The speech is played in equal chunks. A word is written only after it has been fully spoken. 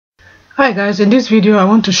Hi guys, in this video I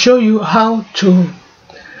want to show you how to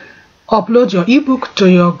upload your ebook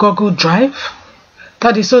to your Google Drive.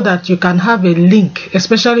 That is so that you can have a link,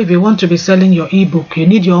 especially if you want to be selling your ebook. You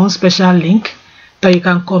need your own special link that you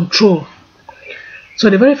can control. So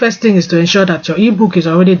the very first thing is to ensure that your ebook is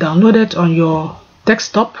already downloaded on your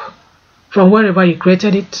desktop from wherever you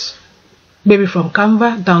created it. Maybe from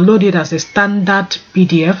Canva, download it as a standard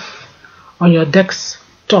PDF on your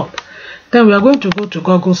desktop. Then we are going to go to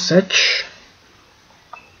Google search.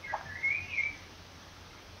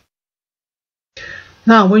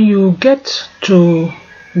 Now when you get to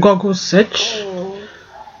Google search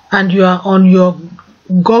and you are on your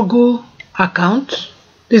Google account,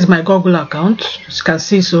 this is my Google account, as you can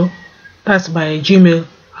see, so that's my Gmail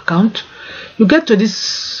account. You get to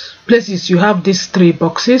these places, you have these three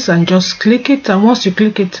boxes, and just click it, and once you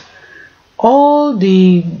click it, all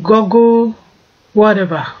the Google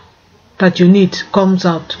whatever that you need comes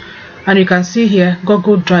out, and you can see here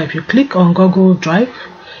Google Drive. You click on Google Drive,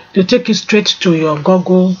 to take you straight to your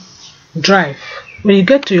Google Drive. When you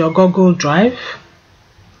get to your Google Drive,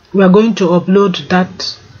 we are going to upload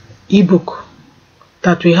that ebook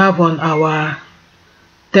that we have on our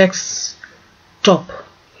desktop.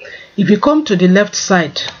 If you come to the left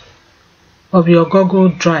side of your Google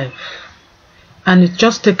Drive and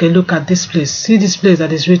just take a look at this place, see this place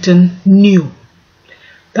that is written new.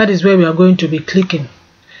 That is where we are going to be clicking,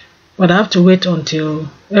 but I have to wait until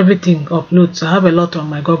everything uploads. I have a lot on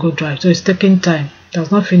my Google Drive, so it's taking time. It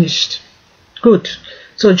has not finished. Good.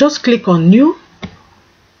 So just click on new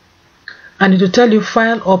and it will tell you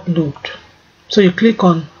file upload. So you click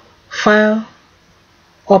on file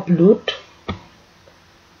upload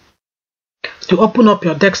to open up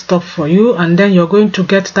your desktop for you, and then you're going to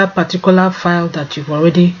get that particular file that you've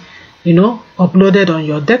already uploaded on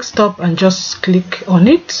your desktop, and just click on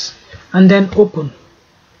it and then open.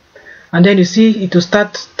 And then you see it will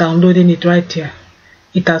start downloading it right here.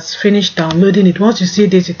 It has finished downloading it. Once you see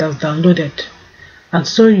this, it has downloaded, and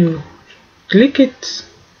so you click it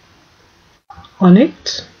on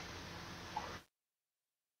it.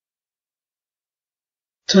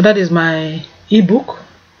 So that is my ebook,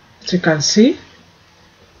 as you can see.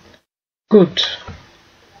 Good.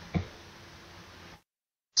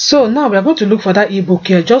 So now we are going to look for that ebook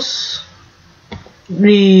here. Just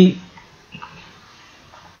rescan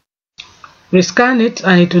it,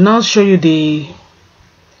 and it will now show you the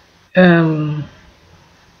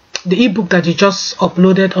ebook that you just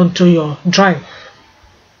uploaded onto your drive.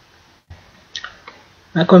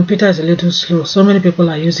 My computer is a little slow. So many people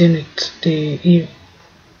are using it.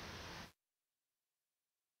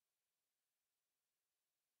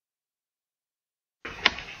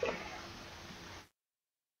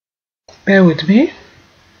 Bear with me.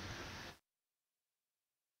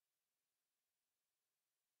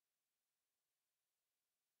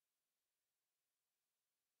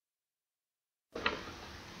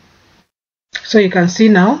 So you can see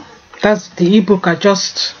now that's the ebook I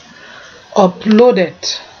just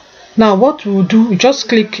uploaded. Now what we'll do, we just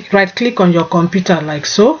right click on your computer like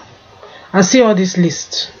so, and see all this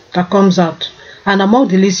list that comes out, and among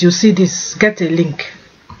the list you see this get a link.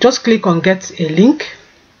 Just click on get a link.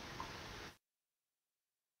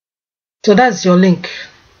 So that's your link.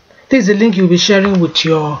 This is the link you'll be sharing with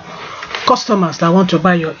your customers that want to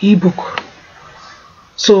buy your ebook.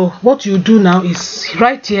 So what you do now is,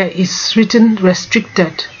 right here is written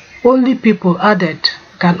restricted. Only people added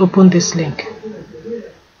can open this link.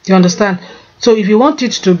 You understand? So if you want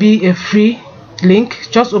it to be a free link,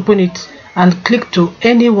 just open it and click to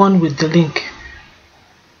anyone with the link.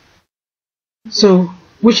 So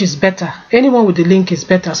which is better? Anyone with the link is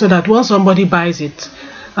better, so that once somebody buys it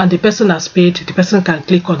and the person has paid, the person can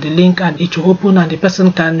click on the link and it will open, and the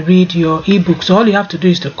person can read your ebook. So all you have to do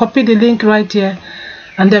is to copy the link right here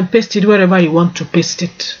and then paste it wherever you want to paste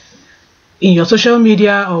it, in your social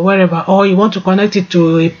media or wherever, or you want to connect it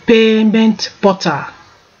to a payment portal.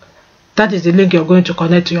 That is the link you're going to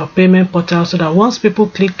connect to your payment portal, so that once people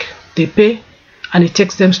click, they pay, and it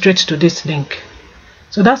takes them straight to this link.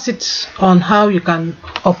 So that's it on how you can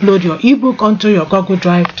upload your ebook onto your Google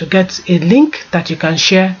Drive to get a link that you can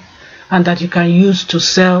share and that you can use to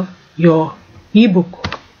sell your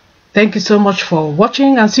ebook. Thank you so much for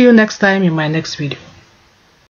watching, and see you next time in my next video.